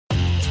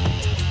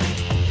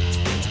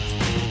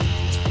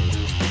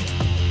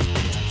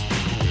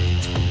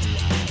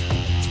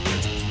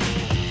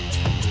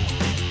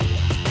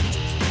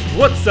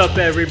What's up,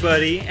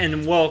 everybody,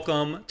 and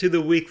welcome to the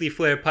Weekly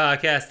Flair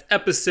Podcast,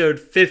 episode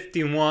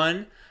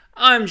 51.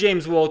 I'm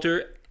James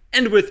Walter,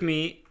 and with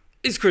me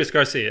is Chris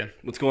Garcia.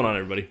 What's going on,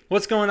 everybody?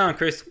 What's going on,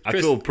 Chris? I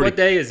feel pretty... What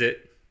day is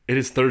it? It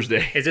is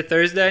Thursday. Is it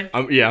Thursday?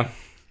 Yeah.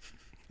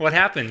 What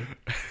happened?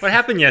 What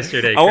happened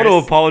yesterday, Chris? I want to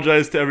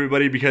apologize to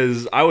everybody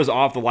because I was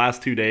off the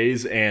last 2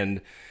 days,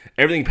 and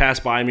everything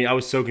passed by me. I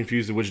was so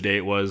confused at which day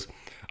it was.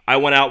 I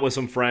went out with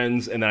some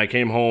friends, and then I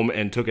came home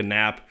and took a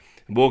nap.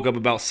 Woke up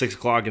about 6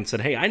 o'clock and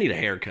said, hey, I need a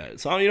haircut.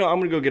 So, I'm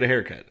going to go get a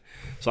haircut.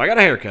 So, I got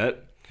a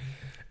haircut.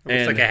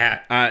 Looks like a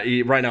hat.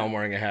 Right now, I'm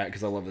wearing a hat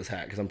because I love this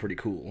hat because I'm pretty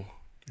cool.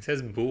 It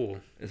says Bull.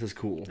 It says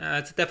cool.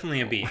 It's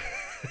definitely a B.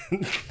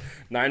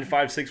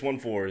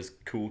 95614 is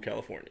cool,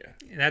 California.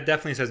 That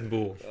definitely says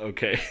Bull.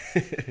 Okay.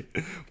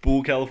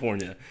 Bull,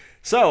 California.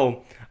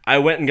 So, I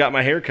went and got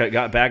my haircut,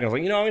 got back, and I was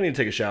like, I'm going to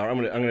take a shower.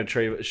 I'm going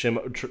to shim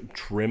up the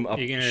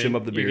beard.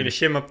 You're going to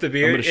shim up the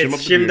beard?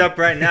 It's shimmed up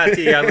right now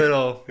until you got a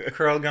little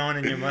curl going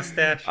in your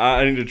mustache.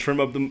 I need to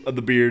trim up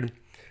the beard.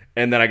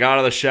 And then I got out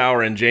of the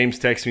shower, and James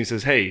texts me and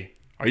says, hey,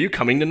 are you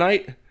coming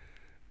tonight?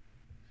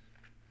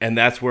 And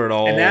that's where it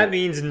all... And that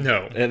means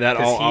no. And that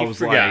all, I was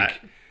forgot.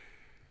 Like...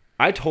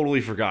 I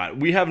totally forgot.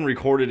 We haven't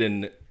recorded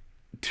in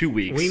 2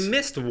 weeks. We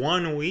missed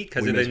 1 week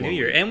because of the New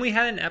Year. And we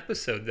had an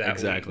episode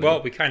that week.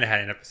 Well, we kind of had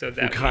an episode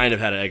that week. We kind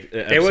of had an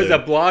episode. There was a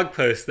blog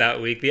post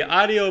that week. The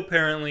audio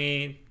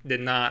apparently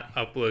did not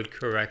upload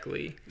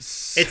correctly.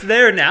 It's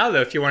there now, though,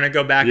 if you want to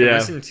go back and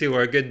listen to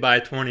our Goodbye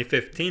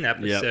 2015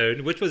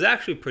 episode, which was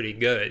actually pretty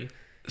good.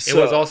 It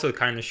was also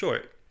kind of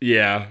short.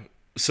 Yeah.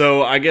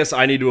 So I guess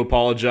I need to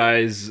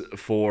apologize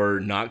for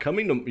not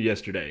coming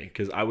yesterday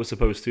because I was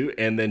supposed to,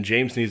 and then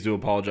James needs to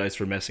apologize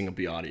for messing up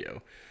the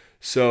audio.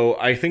 So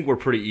I think we're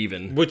pretty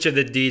even. Which of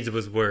the deeds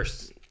was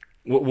worse?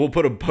 We'll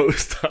put a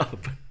post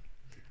up.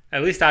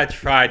 At least I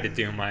tried to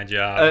do my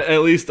job.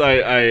 At least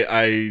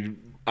I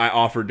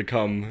offered to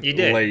come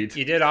late.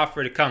 You did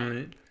offer to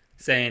come,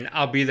 saying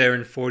I'll be there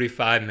in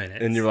 45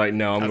 minutes. And you're like,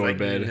 no, I'm going to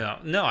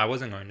bed. No, I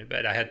wasn't going to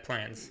bed. I had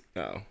plans.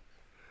 Oh,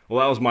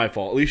 well, that was my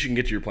fault. At least you can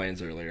get to your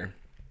plans earlier.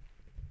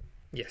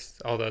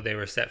 Yes, although they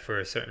were set for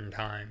a certain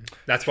time.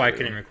 That's why I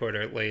couldn't record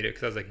it later,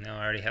 because I was like, no,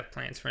 I already have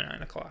plans for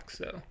 9 o'clock.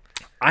 So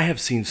I have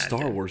seen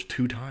Star Wars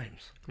 2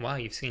 times. Wow,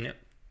 you've seen it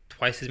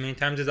twice as many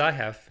times as I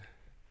have.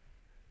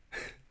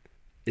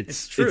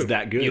 It's true. It's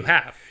that good. You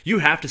have. You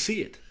have to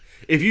see it.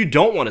 If you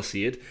don't want to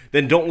see it,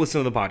 then don't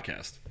listen to the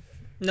podcast.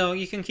 No,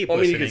 you can keep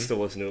listening. I mean, you can still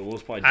listen to it. We'll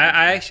probably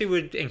I actually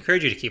would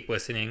encourage you to keep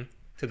listening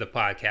to the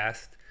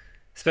podcast.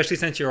 Especially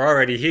since you're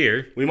already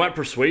here. We might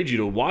persuade you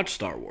to watch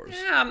Star Wars.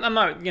 Yeah, I'm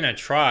not going to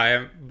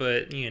try,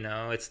 but,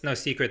 it's no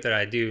secret that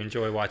I do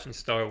enjoy watching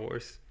Star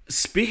Wars.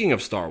 Speaking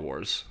of Star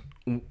Wars,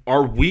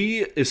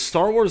 is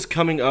Star Wars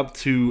coming up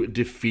to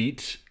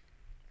defeat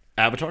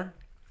Avatar?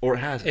 Or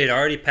has it? It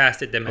already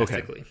passed it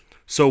domestically. Okay.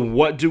 So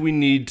what do we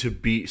need to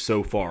beat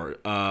so far?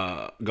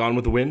 Gone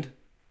with the Wind?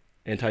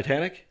 And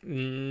Titanic?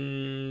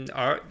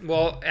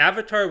 Well,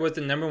 Avatar was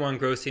the #1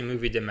 grossing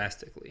movie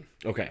domestically.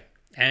 Okay.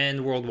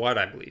 And worldwide,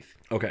 I believe.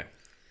 Okay.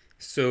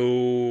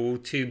 So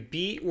to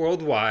beat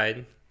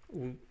worldwide,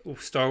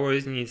 Star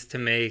Wars needs to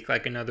make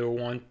like another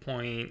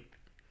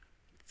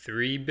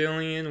 1.3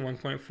 billion,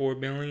 1.4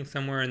 billion,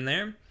 somewhere in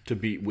there. To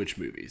beat which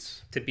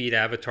movies? To beat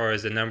Avatar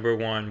as the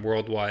 #1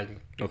 worldwide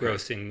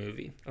grossing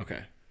movie.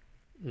 Okay.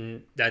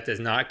 That does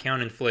not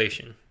count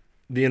inflation.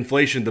 The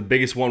inflation, the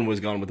biggest one was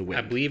Gone with the Wind.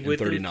 I believe with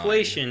 39.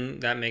 Inflation,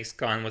 that makes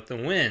Gone with the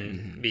Wind.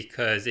 Mm-hmm.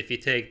 Because if you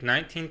take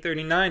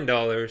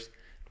 $1939...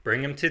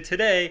 bring them to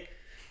today,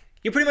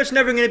 you're pretty much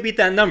never going to beat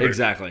that number.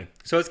 Exactly.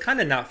 So it's kind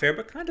of not fair,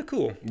 but kind of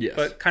cool. Yes.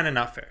 But kind of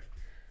not fair.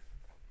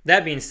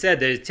 That being said,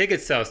 the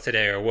ticket sales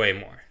today are way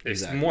more.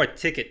 There's more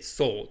tickets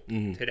sold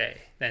today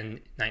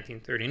than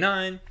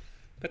 1939.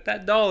 But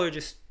that dollar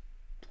just,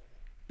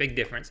 big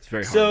difference. It's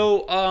very hard.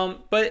 So,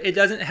 but it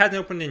hasn't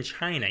opened in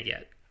China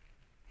yet.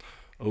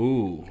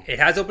 Ooh. It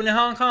has opened in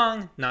Hong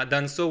Kong. Not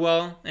done so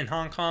well in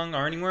Hong Kong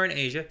or anywhere in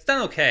Asia. It's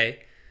done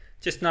okay.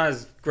 Just not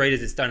as great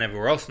as it's done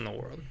everywhere else in the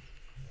world.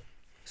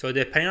 So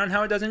depending on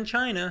how it does in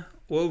China,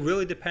 will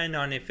really depend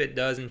on if it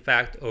does, in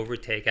fact,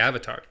 overtake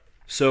Avatar.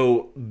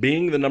 So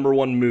being the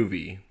 #1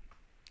 movie,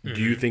 do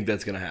you think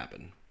that's going to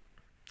happen?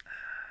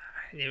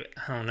 I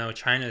don't know.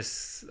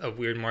 China's a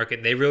weird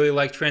market. They really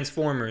like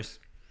Transformers.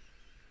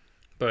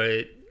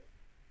 But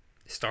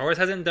Star Wars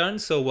hasn't done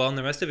so well in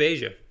the rest of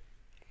Asia.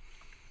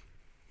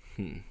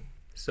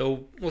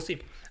 So we'll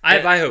see. I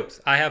have high hopes.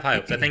 I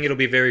think it'll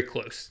be very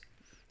close.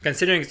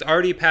 Considering it's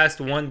already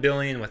past 1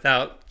 billion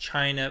without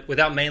China,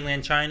 without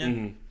mainland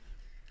China,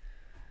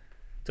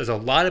 there's a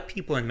lot of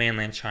people in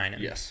mainland China.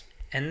 Yes.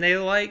 And they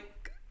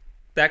like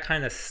that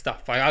kind of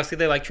stuff. Like, obviously,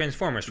 they like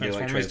Transformers.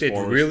 Transformers did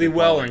really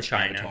well in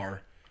China.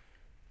 Avatar.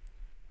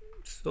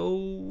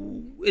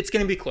 So it's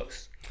going to be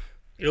close.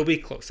 It'll be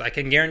close. I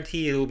can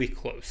guarantee it'll be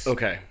close.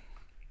 Okay.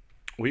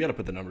 We got to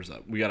put the numbers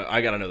up.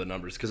 I got to know the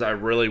numbers because I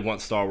really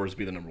want Star Wars to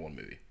be the #1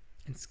 movie.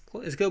 It's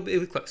going to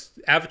be close.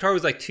 Avatar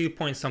was like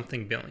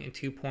 2-point-something billion.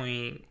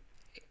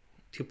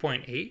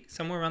 2.8,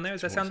 somewhere around there.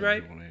 Does that sound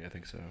right? I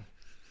think so.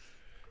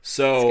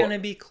 So it's gonna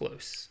be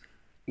close.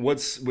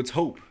 What's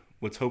hope?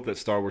 Let's hope that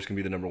Star Wars can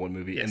be the #1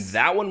 movie. Yes. And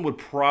that one would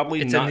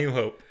probably It's not... a new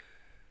hope.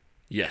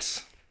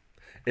 Yes.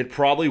 It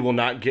probably will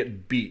not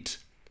get beat.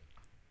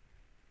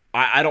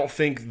 I don't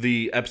think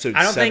the episode 7...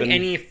 I don't think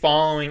any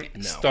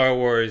following Star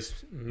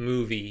Wars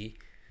movie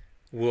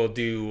will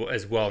do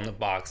as well in the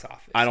box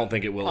office. I don't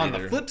think it will either.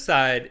 On the flip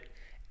side,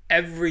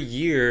 every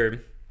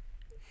year,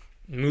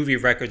 movie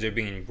records are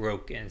being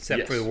broken,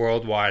 except for the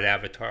worldwide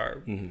Avatar.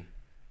 Mm-hmm.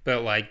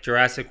 But like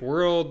Jurassic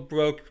World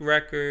broke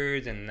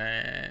records, and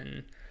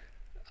then...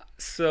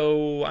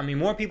 So, I mean,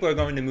 more people are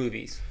going to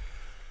movies.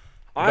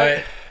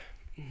 But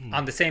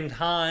on the same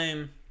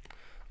time...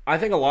 I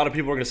think a lot of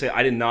people are going to say,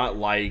 I did not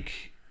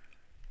like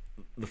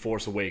The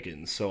Force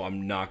Awakens, so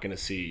I'm not going to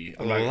see...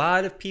 A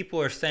lot of people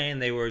are saying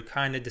they were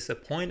kind of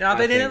disappointed. Now,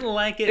 they didn't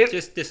like it,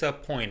 just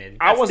disappointed.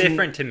 That's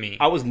different to me.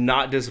 I was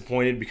not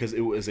disappointed because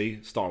it was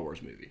a Star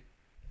Wars movie.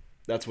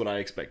 That's what I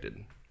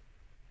expected.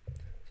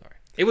 Sorry.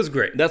 It was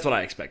great. That's what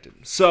I expected.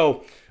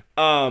 So...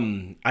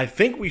 I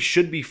think we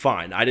should be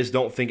fine. I just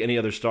don't think any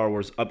other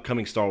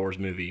upcoming Star Wars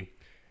movie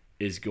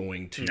is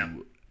going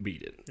to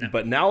beat it. No.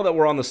 But now that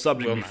we're on the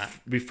subject,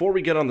 before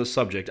we get on the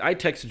subject, I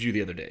texted you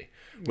the other day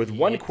with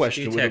one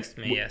question. You texted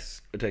me,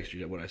 yes. I texted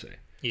you. What did I say?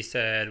 You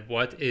said,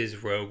 "What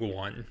is Rogue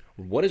One?"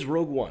 What is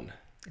Rogue One?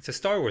 It's a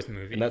Star Wars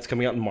movie, and that's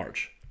coming out in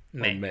March.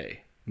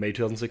 May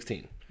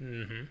 2016.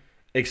 Mm-hmm.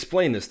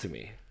 Explain this to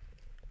me.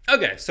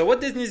 Okay, so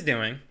what Disney's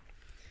doing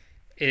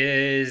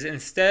is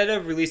instead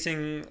of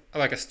releasing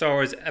like a Star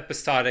Wars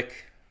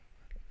episodic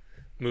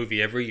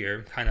movie every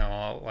year, kind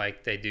of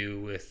like they do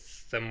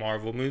with the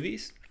Marvel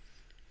movies,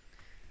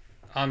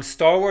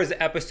 Star Wars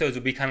episodes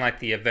will be kind of like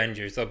the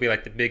Avengers. They'll be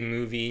like the big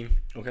movie.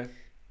 Okay.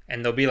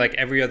 And they'll be like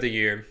every other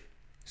year.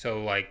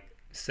 So like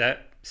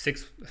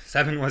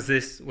 7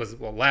 was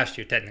last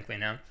year technically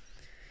now.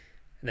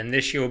 And then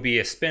this year will be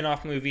a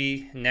spin-off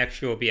movie.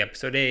 Next year will be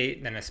episode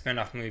 8, then a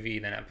spin-off movie,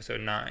 then episode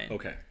 9.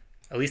 Okay.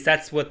 At least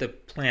that's what the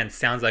plan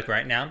sounds like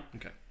right now.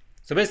 Okay.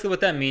 So basically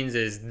what that means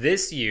is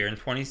this year in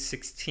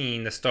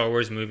 2016, the Star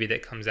Wars movie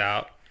that comes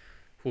out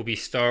will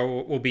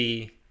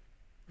be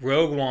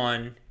Rogue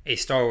One, a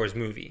Star Wars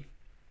movie.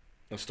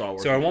 A Star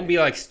Wars So it won't be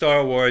like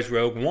Star Wars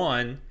Rogue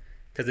One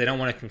because they don't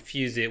want to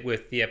confuse it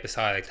with the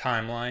episodic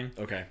timeline.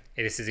 Okay.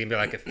 This is going to be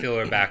like a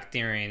filler back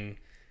during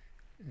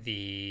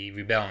the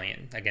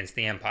rebellion against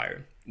the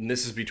Empire. And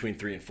this is between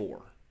 3 and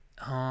 4.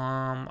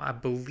 I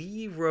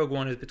believe Rogue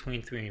One is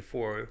between 3 and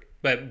 4.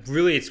 But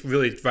really, it's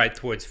really right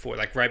towards 4,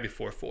 like right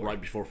before 4. Right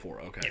before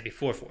 4, okay. Yeah,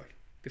 before 4.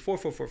 Before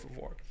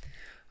 4.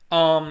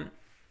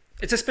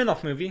 It's a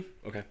spin-off movie.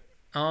 Okay.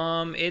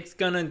 It's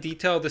gonna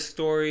detail the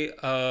story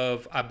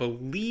of, I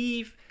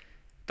believe,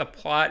 the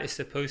plot is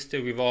supposed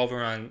to revolve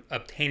around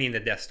obtaining the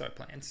Death Star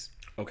plans.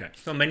 Okay.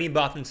 So many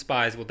Bothan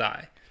spies will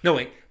die. No,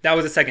 wait, that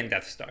was the second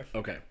Death Star.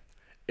 Okay.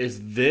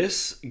 Is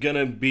this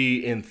gonna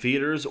be in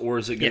theaters or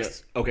is it gonna?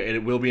 Yes. Okay,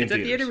 it will be in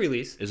theaters. It's a theater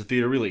release. It's a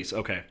theater release.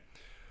 Okay.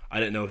 I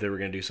didn't know if they were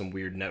gonna do some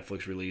weird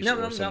Netflix release. No.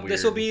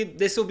 Weird...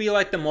 This will be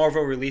like the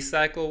Marvel release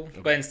cycle,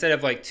 okay. But instead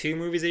of like 2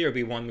 movies a year, it'll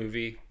be 1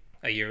 movie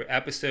a year.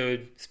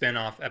 Episode,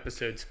 spin-off,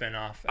 episode,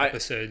 spin-off,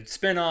 episode,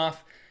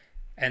 spin-off.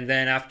 And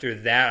then after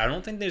that, I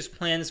don't think there's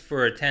plans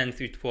for a 10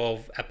 through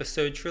 12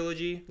 episode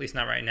trilogy, at least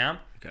not right now.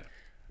 Okay.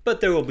 But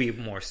there will be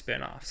more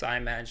spin-offs, I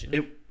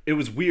imagine. It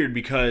was weird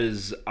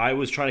because I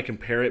was trying to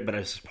compare it, but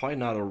it's probably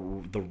not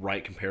the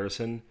right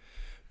comparison.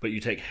 But you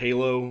take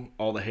Halo,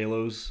 all the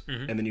Halos,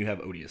 and then you have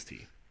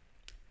ODST.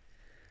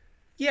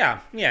 Yeah.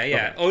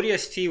 Okay.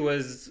 ODST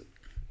was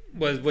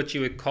what you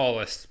would call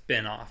a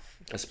spin-off.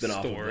 A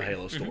spin-off of the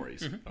Halo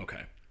stories.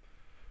 Okay.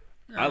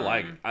 I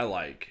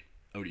like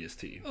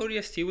ODST.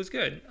 ODST was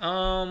good.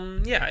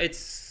 Yeah,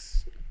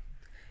 it's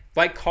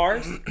like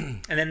Cars,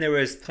 and then there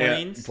was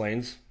Planes. Yeah,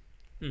 Planes.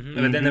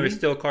 But then there was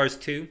still Cars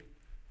 2.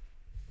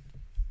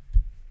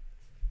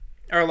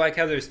 Or like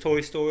how there's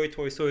Toy Story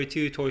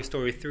 2, Toy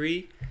Story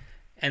 3.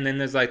 And then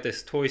there's like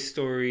this Toy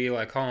Story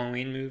like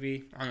Halloween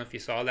movie. I don't know if you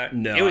saw that.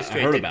 No, I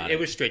heard about it. It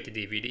was straight to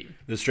DVD.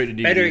 It was straight to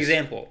DVD. Better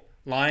example,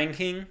 Lion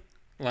King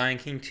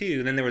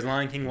 2. Then there was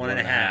Lion King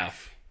 1.5.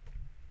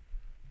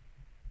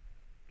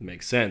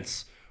 Makes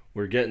sense.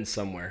 We're getting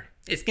somewhere.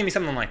 It's going to be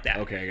something like that.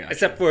 Okay, I got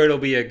Except for it'll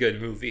be a good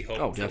movie,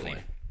 hopefully. Oh,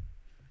 definitely.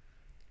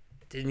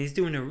 Disney's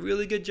doing a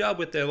really good job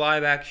with their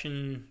live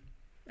action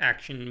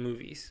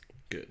movies.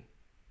 Good.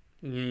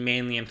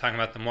 Mainly I'm talking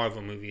about the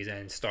Marvel movies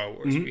and Star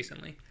Wars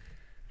recently.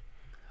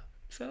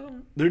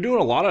 So they're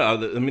doing a lot of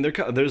other. I mean,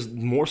 there's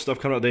more stuff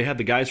coming out. They had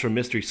the guys from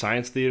Mystery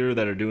Science Theater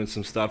that are doing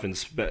some stuff in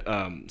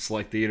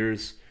select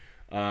theaters.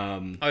 Oh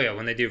yeah,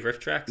 when they do riff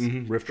tracks.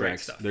 Riff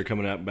tracks. Stuff. They're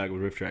coming out back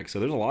with riff tracks. So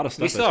there's a lot of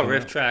stuff. We saw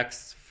riff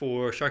tracks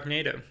for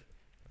Sharknado.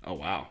 Oh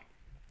wow.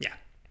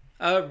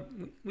 Yeah.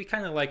 We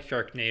kind of like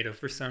Sharknado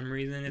for some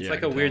reason. It's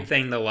like a weird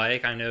thing to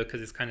like. I know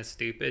because it's kind of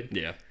stupid.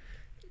 Yeah.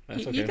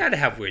 That's okay. You gotta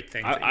have weird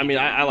things.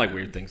 I like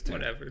weird things too.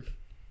 Whatever.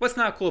 What's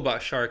not cool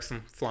about sharks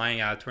and flying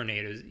out of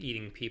tornadoes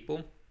eating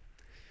people?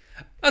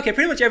 Okay,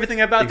 pretty much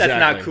everything about that's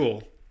not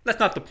cool.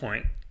 That's not the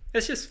point.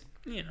 It's just,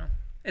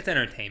 it's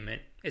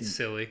entertainment. It's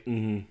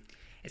silly.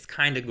 It's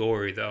kind of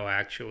gory though,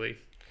 actually.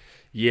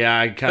 Yeah,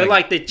 I kind But of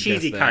like the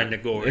cheesy kind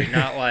of gory,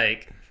 not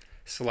like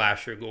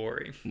slasher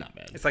gory. Not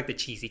bad. It's like the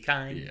cheesy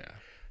kind. Yeah.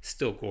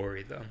 Still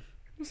gory though.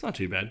 It's not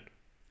too bad.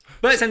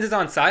 But since it's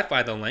on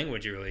sci-fi, the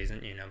language really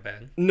isn't,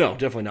 bad. No,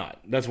 definitely not.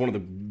 That's one of the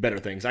better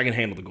things. I can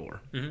handle the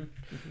gore. Mm-hmm.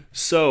 Mm-hmm.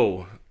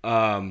 So,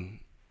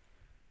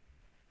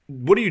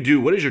 what do you do?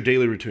 What is your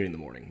daily routine in the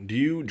morning? Do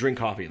you drink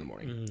coffee in the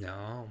morning?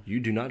 No. You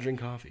do not drink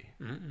coffee.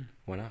 Mm-mm.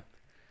 Why not?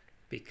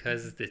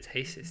 Because the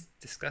taste is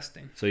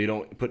disgusting. So you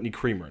don't put any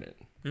creamer in it?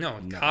 No,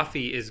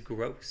 coffee is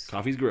gross.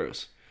 Coffee's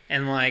gross.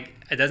 And like,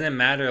 it doesn't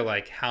matter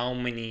like how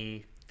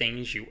many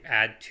things you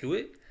add to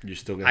it. You're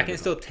still I can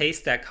still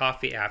taste that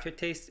coffee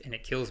aftertaste, and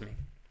it kills me.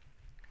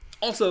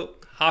 Also,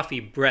 coffee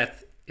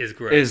breath is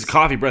gross.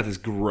 Coffee breath is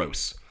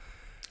gross.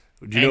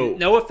 Do you know?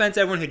 No offense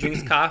to everyone who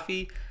drinks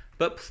coffee,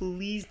 but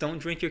please don't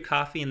drink your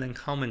coffee and then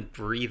come and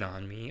breathe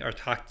on me or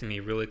talk to me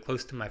really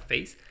close to my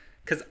face,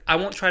 because I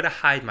won't try to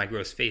hide my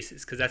gross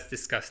faces, because that's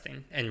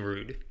disgusting and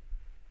rude.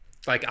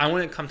 Like, I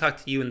wouldn't come talk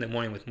to you in the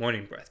morning with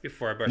morning breath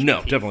before I brush my teeth.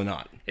 No, definitely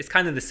not. It's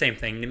kind of the same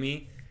thing to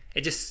me.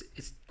 It's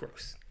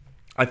gross.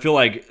 I feel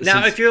like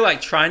now, if you're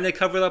like trying to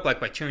cover it up, like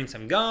by chewing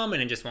some gum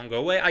and it just won't go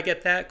away, I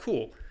get that.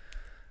 Cool.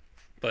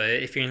 But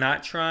if you're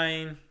not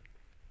trying,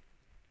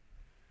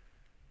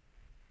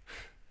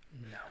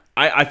 no.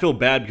 I feel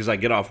bad because I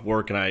get off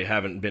work and I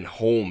haven't been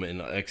home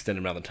in an extended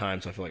amount of time,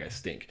 so I feel like I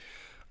stink.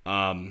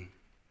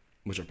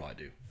 Which I probably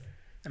do.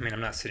 I mean, I'm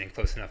not sitting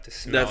close enough to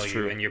smell That's you,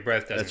 true. and your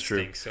breath doesn't That's true.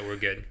 stink, so we're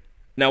good.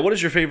 Now, what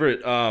is your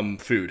favorite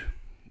food?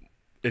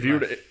 If you were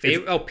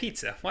to,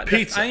 Pizza. What?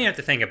 Pizza. I didn't have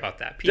to think about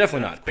that. Pizza,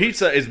 definitely not.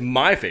 Pizza is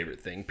my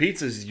favorite thing.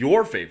 Pizza is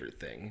your favorite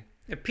thing.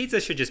 Yeah, pizza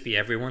should just be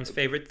everyone's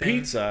favorite thing.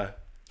 Pizza.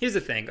 Here's the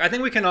thing. I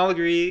think we can all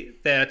agree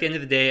that at the end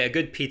of the day, a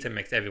good pizza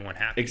makes everyone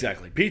happy.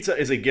 Exactly. Pizza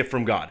is a gift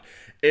from God.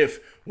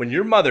 When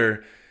your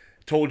mother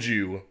told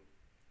you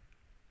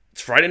it's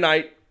Friday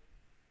night,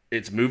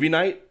 it's movie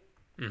night,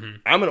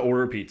 I'm going to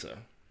order a pizza.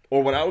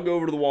 Or when I would go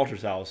over to the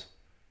Walters house,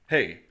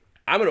 hey,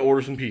 I'm going to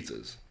order some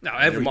pizzas. No,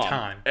 every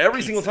time. Every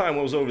Pizza. single time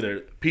I was over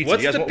there, pizza.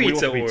 What's Guess the what?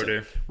 pizza We want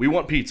order? We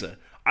want pizza.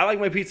 I like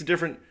my pizza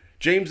different.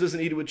 James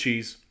doesn't eat it with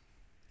cheese.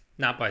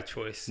 Not by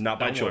choice. Not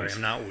by Don't worry, choice.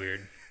 I'm not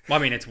weird. Well,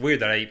 I mean, it's weird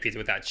that I eat pizza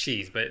without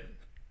cheese, but...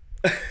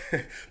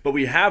 But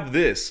we have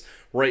this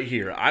right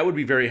here. I would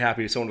be very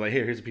happy if someone was like,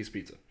 here's a piece of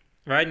pizza.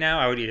 Right now,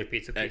 I would eat a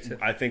pizza.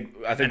 I think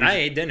And I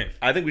ate dinner.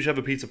 I think we should have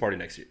a pizza party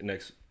next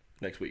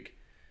week.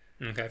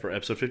 Okay. For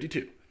episode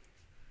 52.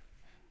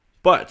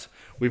 But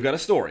we've got a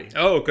story.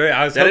 Oh, great.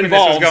 I was that hoping this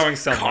involves was going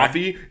somewhere.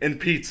 coffee and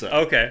pizza.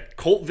 Okay.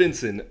 Colt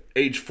Vinson,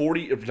 age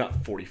 40,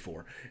 not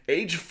 44,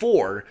 age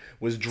 4,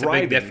 was driving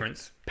a big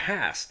difference.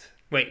 past.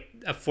 Wait,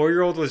 a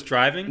 4-year-old was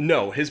driving?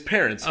 No, his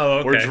parents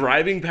okay. were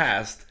driving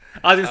past.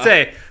 I was going to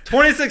say,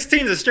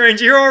 2016 is a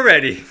strange year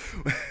already.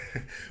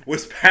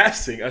 Was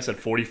passing. I said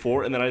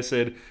 44, and then I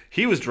said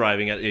he was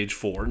driving at age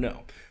 4.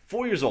 No.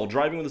 4 years old,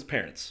 driving with his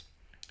parents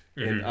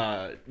in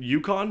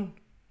Yukon,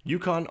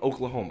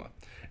 Oklahoma.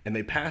 And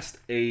they passed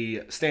a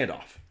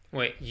standoff.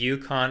 Wait,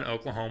 Yukon,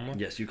 Oklahoma?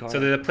 Yes, Yukon. So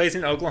there's a place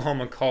in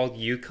Oklahoma called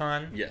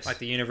Yukon? Yes. Like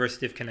the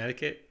University of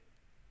Connecticut?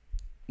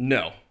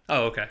 No.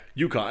 Oh, okay.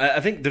 Yukon.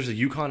 I think there's a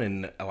Yukon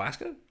in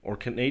Alaska or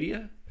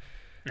Canada.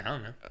 I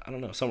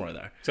don't know. Somewhere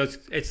there. So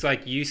it's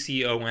like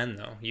UCON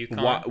though.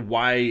 Yukon.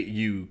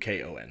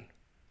 Yukon.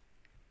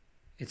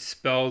 It's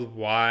spelled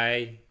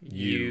YUKON.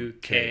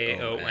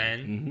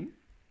 Mm-hmm. And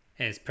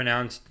it's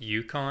pronounced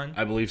Yukon.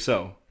 I believe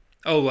so.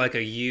 Oh, like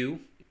a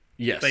U?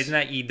 Yes. But isn't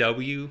that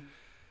EW?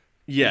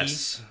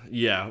 Yes.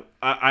 Yeah.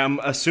 I'm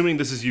assuming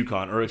this is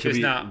Yukon, or it could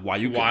be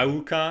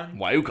Wyukon.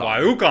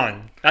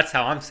 Wyukon. That's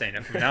how I'm saying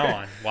it from now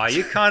on.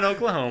 Wyukon,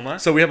 Oklahoma.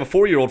 So we have a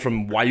 4-year-old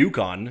from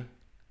Wyukon,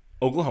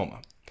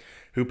 Oklahoma,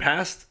 who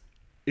passed.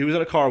 He was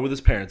in a car with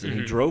his parents, and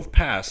he drove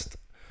past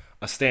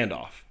a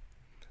standoff.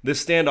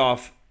 This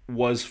standoff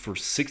was for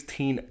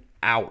 16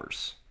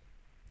 hours.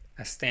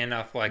 A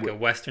standoff, like a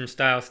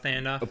Western-style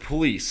standoff? A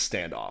police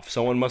standoff.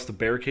 Someone must have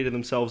barricaded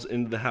themselves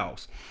into the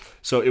house.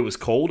 So it was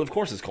cold. Of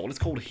course it's cold. It's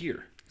cold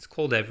here. It's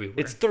cold everywhere.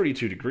 It's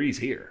 32 degrees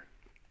here.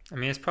 I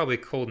mean, it's probably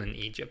cold in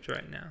Egypt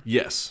right now.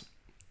 Yes.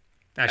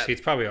 Actually,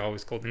 it's probably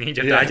always cold in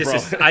Egypt. Yeah,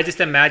 I just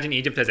imagine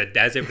Egypt as a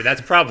desert, but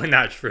that's probably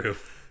not true.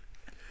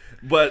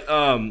 But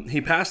he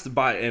passed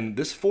by, and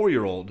this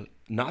 4-year-old,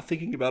 not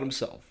thinking about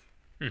himself,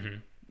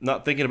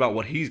 not thinking about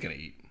what he's going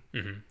to eat,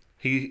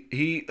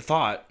 he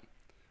thought,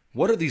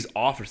 what are these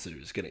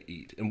officers going to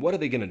eat, and what are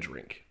they going to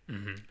drink?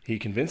 He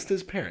convinced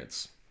his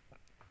parents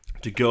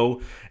to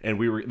go, and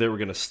they were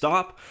going to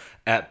stop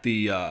at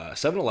the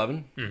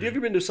 7-Eleven. Have you ever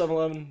been to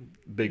 7-Eleven?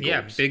 Big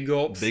gulps. Big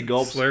gulps. Big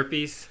gulps.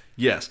 Slurpees.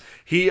 Yes.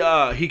 He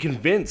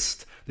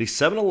convinced the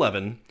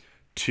 7-Eleven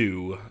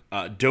to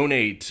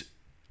donate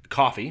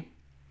coffee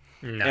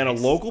and a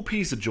local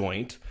pizza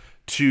joint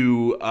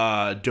to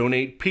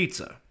donate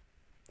pizza.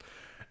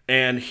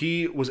 And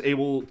he was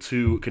able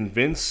to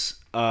convince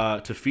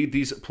to feed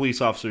these police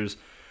officers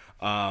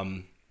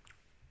and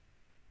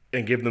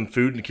give them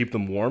food and keep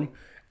them warm.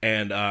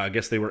 And I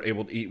guess they were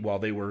able to eat while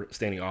they were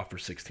standing off for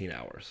 16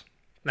 hours.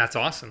 That's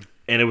awesome.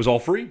 And it was all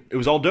free. It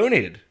was all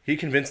donated. He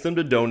convinced them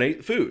to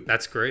donate food.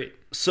 That's great.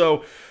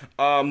 So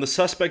the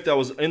suspect that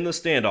was in the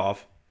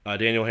standoff,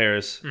 Daniel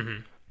Harris,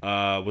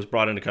 was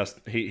brought into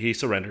custody. He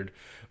surrendered.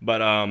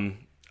 But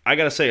I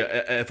got to say,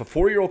 if a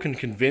 4-year-old can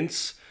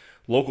convince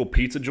local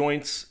pizza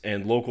joints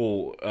and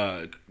local,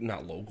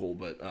 not local,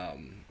 but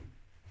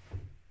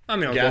I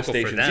mean, gas local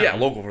stations, for them. yeah,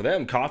 local for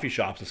them, coffee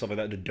shops and stuff like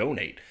that to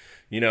donate.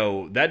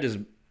 That just,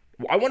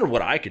 I wonder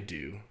what I could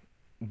do.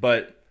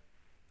 But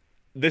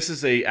this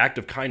is a act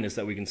of kindness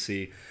that we can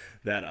see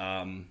that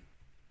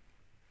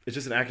it's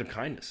just an act of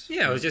kindness.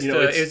 Yeah, it was just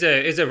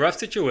it was a rough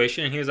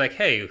situation, and he was like,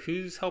 "Hey,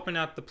 who's helping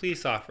out the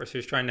police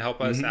officers trying to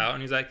help us out?"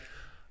 And he's like,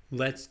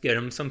 "Let's get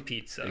him some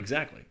pizza."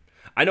 Exactly.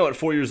 I know at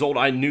 4 years old,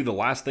 I knew the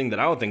last thing that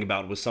I would think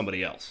about was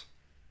somebody else.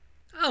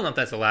 I don't know if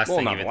that's the last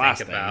thing you would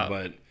think about,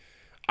 but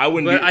I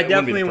wouldn't. But I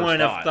definitely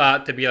wouldn't have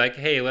thought to be like,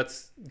 "Hey,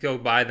 let's go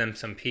buy them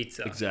some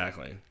pizza."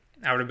 Exactly.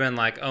 I would have been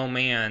like, "Oh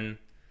man,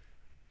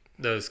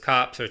 those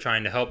cops are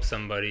trying to help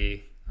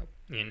somebody."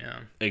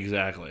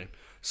 Exactly.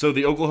 So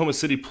the Oklahoma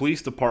City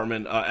Police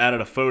Department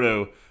added a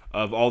photo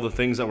of all the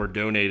things that were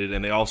donated,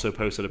 and they also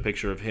posted a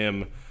picture of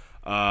him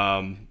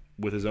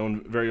with his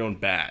very own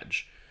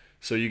badge.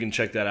 So you can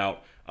check that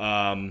out.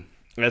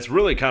 That's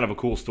really kind of a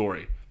cool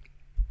story.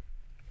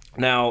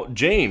 Now,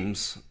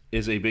 James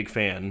is a big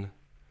fan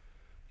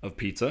of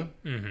pizza.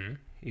 Mm-hmm.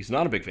 He's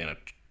not a big fan of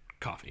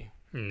coffee.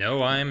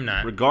 No, I'm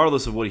not.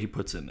 Regardless of what he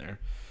puts in there.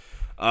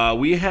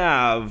 We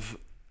have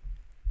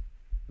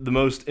the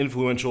most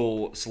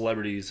influential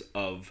celebrities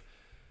of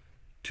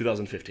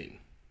 2015.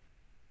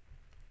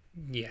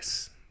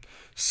 Yes.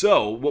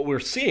 So what we're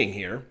seeing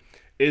here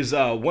is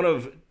one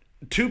of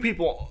two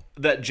people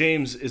that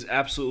James is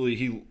absolutely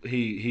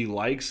he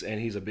likes, and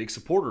he's a big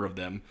supporter of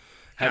them,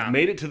 have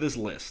made it to this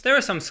list. There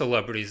are some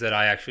celebrities that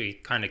I actually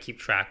kind of keep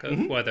track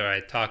of, whether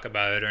I talk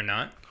about it or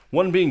not.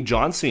 One being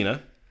John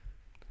Cena.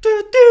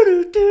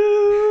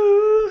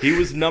 He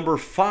was number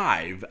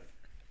 5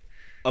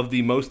 of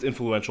the most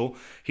influential.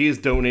 He has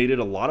donated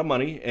a lot of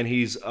money, and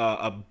he's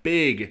a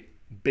big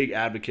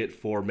advocate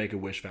for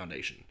Make-A-Wish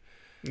Foundation.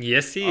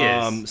 Yes, he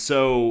is.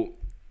 So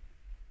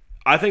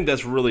I think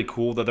that's really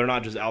cool that they're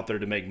not just out there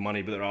to make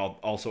money, but they're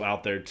also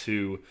out there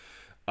to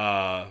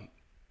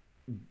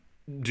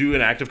do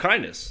an act of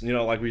kindness.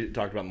 Like we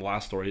talked about in the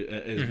last story,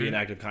 is be an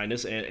act of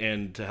kindness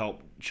and to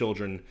help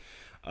children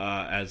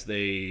as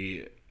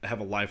they have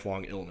a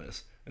lifelong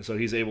illness. And so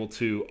he's able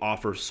to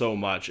offer so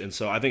much. And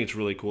so I think it's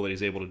really cool that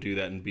he's able to do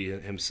that and be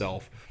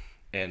himself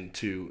and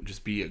to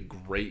just be a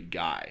great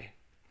guy.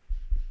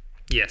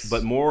 Yes.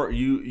 But more,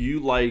 you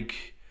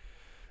like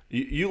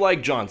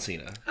John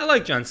Cena. I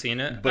like John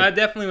Cena. But I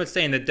definitely would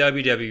say in the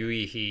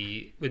WWE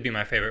he would be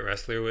my favorite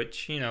wrestler,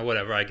 which,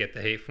 whatever, I get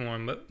the hate for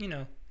him, but,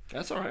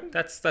 That's all right.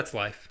 That's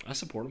life. I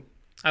support him.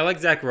 I like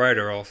Zack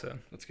Ryder also.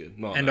 That's good.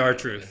 Well, and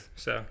R-Truth.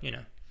 So,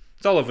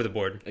 it's all over the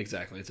board.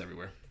 Exactly. It's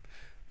everywhere.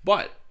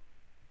 But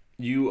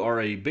you are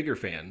a bigger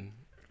fan.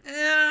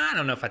 I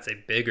don't know if I'd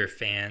say bigger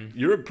fan.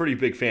 You're a pretty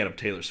big fan of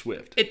Taylor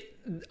Swift.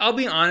 I'll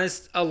be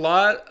honest, a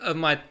lot of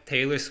my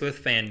Taylor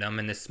Swift fandom,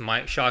 and this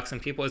might shock some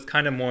people, is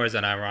kind of more as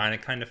an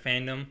ironic kind of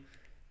fandom.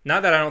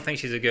 Not that I don't think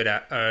she's a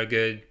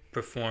good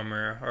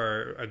performer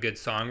or a good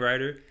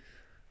songwriter.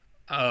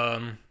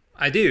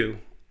 I do.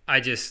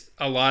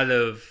 A lot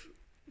of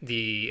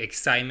the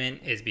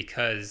excitement is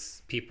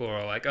because people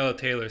are like, oh,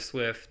 Taylor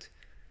Swift.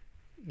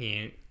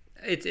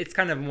 It's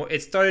kind of more,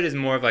 it started as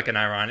more of like an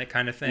ironic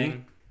kind of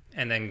thing,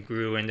 and then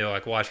grew into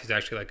like, wow, she's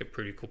actually like a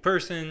pretty cool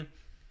person.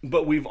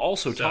 But we've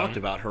also talked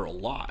about her a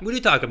lot. We do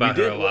talk about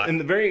her a lot. In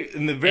the very.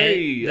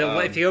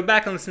 If you go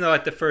back and listen to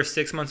like the first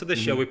 6 months of the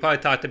show, we probably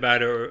talked about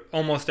her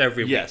almost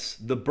every week. Yes,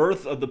 the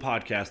birth of the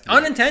podcast.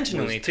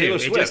 Unintentionally, too. Taylor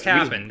Swift. It just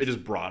happened. It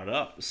just brought it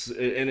up.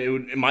 And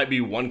it might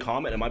be one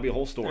comment. It might be a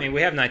whole story. I mean,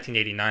 we have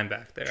 1989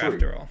 back there,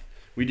 after all.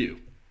 We do.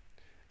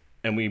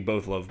 And we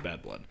both love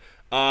Bad Blood.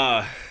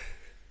 I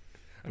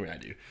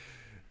do.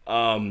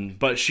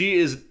 But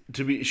she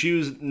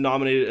was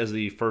nominated as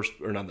the first,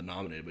 or not the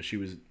nominated, but she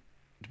was,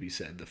 to be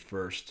said, the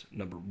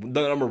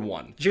number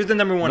one. She was the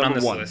number one on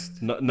this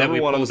list.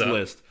 Number one on this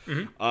list.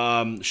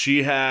 Mm-hmm.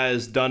 She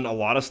has done a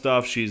lot of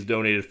stuff. She's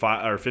donated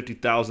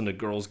 $50,000 to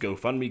Girls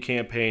GoFundMe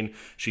campaign.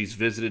 She's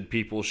visited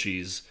people.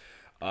 She's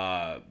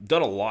done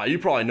a lot. You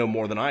probably know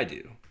more than I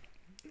do.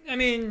 I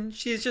mean,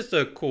 she's just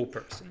a cool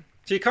person.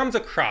 She comes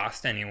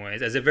across,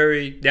 anyways, as a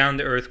very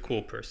down-to-earth,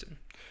 cool person.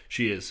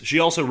 She is. She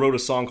also wrote a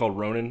song called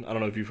Ronin. I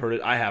don't know if you've heard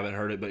it. I haven't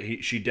heard it,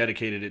 but she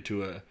dedicated it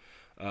to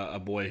a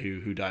boy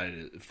who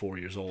died at 4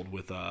 years old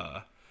with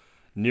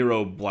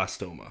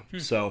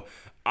neuroblastoma. So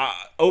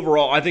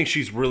overall, I think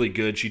she's really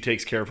good. She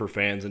takes care of her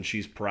fans, and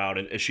she's proud,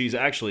 and she's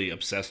actually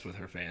obsessed with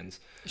her fans.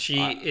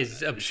 She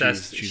is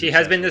obsessed. She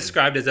has been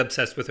described as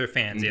obsessed with her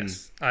fans. Mm-hmm.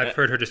 Yes, I've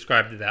heard her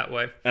described that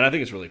way. And I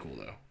think it's really cool,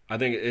 though. I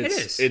think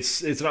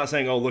it's not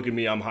saying, oh, look at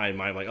me, I'm high and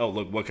mighty. Like, oh,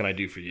 look, what can I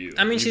do for you?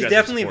 I mean, she's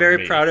definitely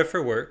very proud of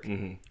her work.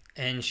 Mm-hmm.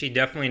 And she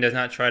definitely does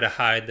not try to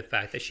hide the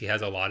fact that she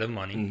has a lot of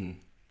money.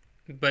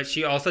 Mm-hmm. But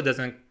she also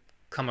doesn't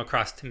come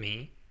across to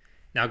me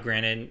Now,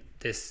 granted,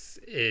 this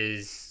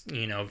is,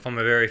 from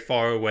a very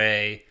far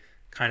away,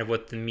 kind of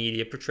what the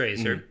media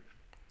portrays her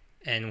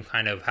and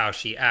kind of how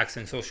she acts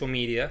in social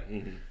media.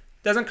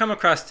 Doesn't come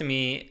across to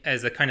me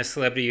as the kind of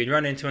celebrity you'd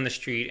run into on the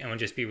street and would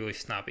just be really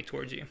snobby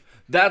towards you.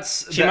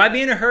 She might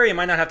be in a hurry and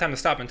might not have time to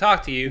stop and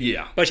talk to you.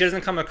 Yeah. But she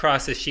doesn't come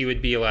across as she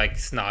would be like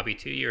snobby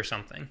to you or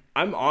something.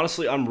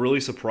 I'm really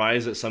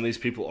surprised that some of these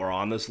people are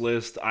on this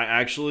list.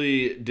 I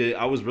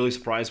was really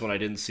surprised when I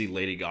didn't see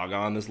Lady Gaga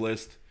on this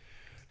list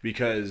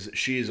because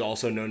she is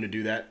also known to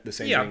do that. The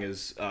same thing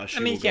as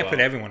you can't put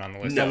everyone on the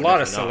list. No, a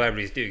lot of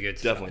celebrities do good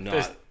stuff. Definitely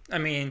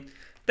not.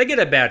 They get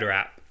a bad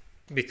rap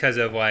because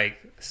of like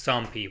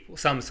some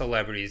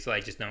celebrities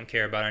like just don't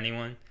care about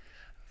anyone.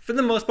 For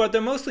the most part,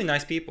 they're mostly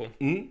nice people.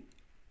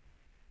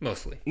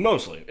 Mostly.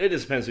 It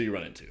just depends who you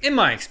run into. In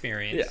my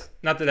experience. Yeah.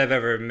 Not that I've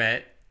ever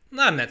met.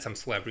 I've met some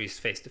celebrities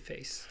face to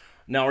face.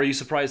 Now, are you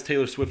surprised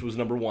Taylor Swift was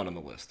number 1 on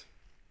the list?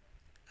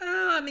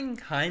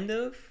 Kind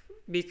of.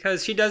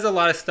 Because she does a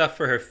lot of stuff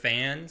for her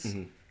fans.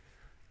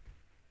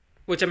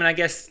 Which, I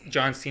guess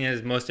John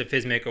Cena's, most of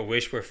his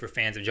Make-A-Wish were for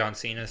fans of John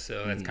Cena.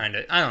 So that's kind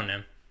of, I don't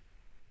know.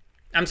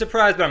 I'm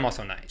surprised, but I'm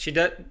also not. She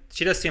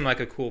does seem like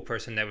a cool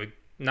person that would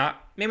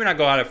maybe not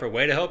go out of her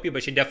way to help you,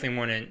 but she definitely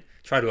wouldn't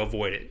try to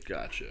avoid it.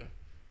 Gotcha.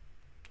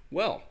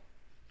 Well,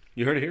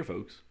 you heard it here,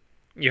 folks.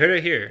 You heard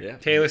it here. Yeah.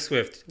 Taylor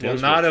Swift will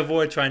not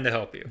avoid trying to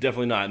help you.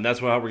 Definitely not, and that's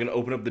how we're going to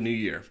open up the new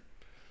year.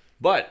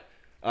 But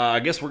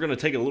I guess we're going to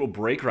take a little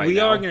break right now. We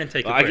are going to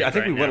take a break. I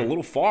think we went a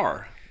little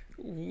far.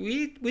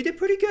 We did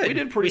pretty good. We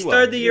did pretty well. We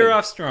started the year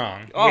off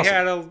strong.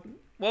 Awesome.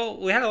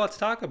 We had a lot to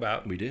talk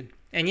about. We did.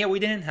 And yet we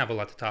didn't have a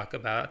lot to talk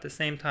about at the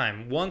same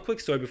time. One quick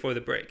story before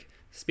the break.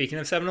 Speaking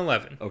of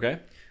 7-Eleven. Okay.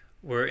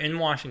 We're in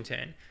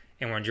Washington,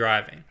 and we're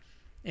driving.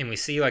 And we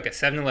see like a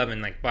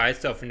 7-Eleven like by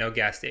itself with no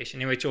gas station.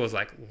 And Rachel was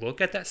like,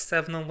 look at that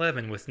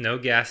 7-Eleven with no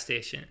gas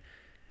station.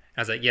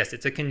 I was like, yes,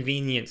 it's a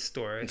convenience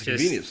store. It's a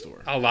convenience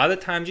store. A lot of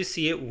the times you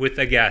see it with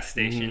a gas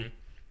station.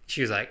 She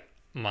was like,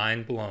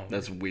 mind blown.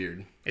 That's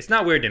weird. It's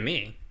not weird to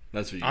me.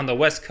 That's weird. On the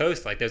West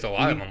Coast, like there's a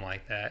lot of them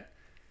like that.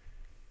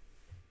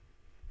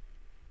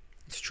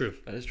 It's true.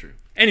 That is true.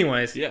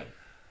 Anyways. Yeah.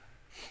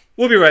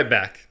 We'll be right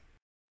back.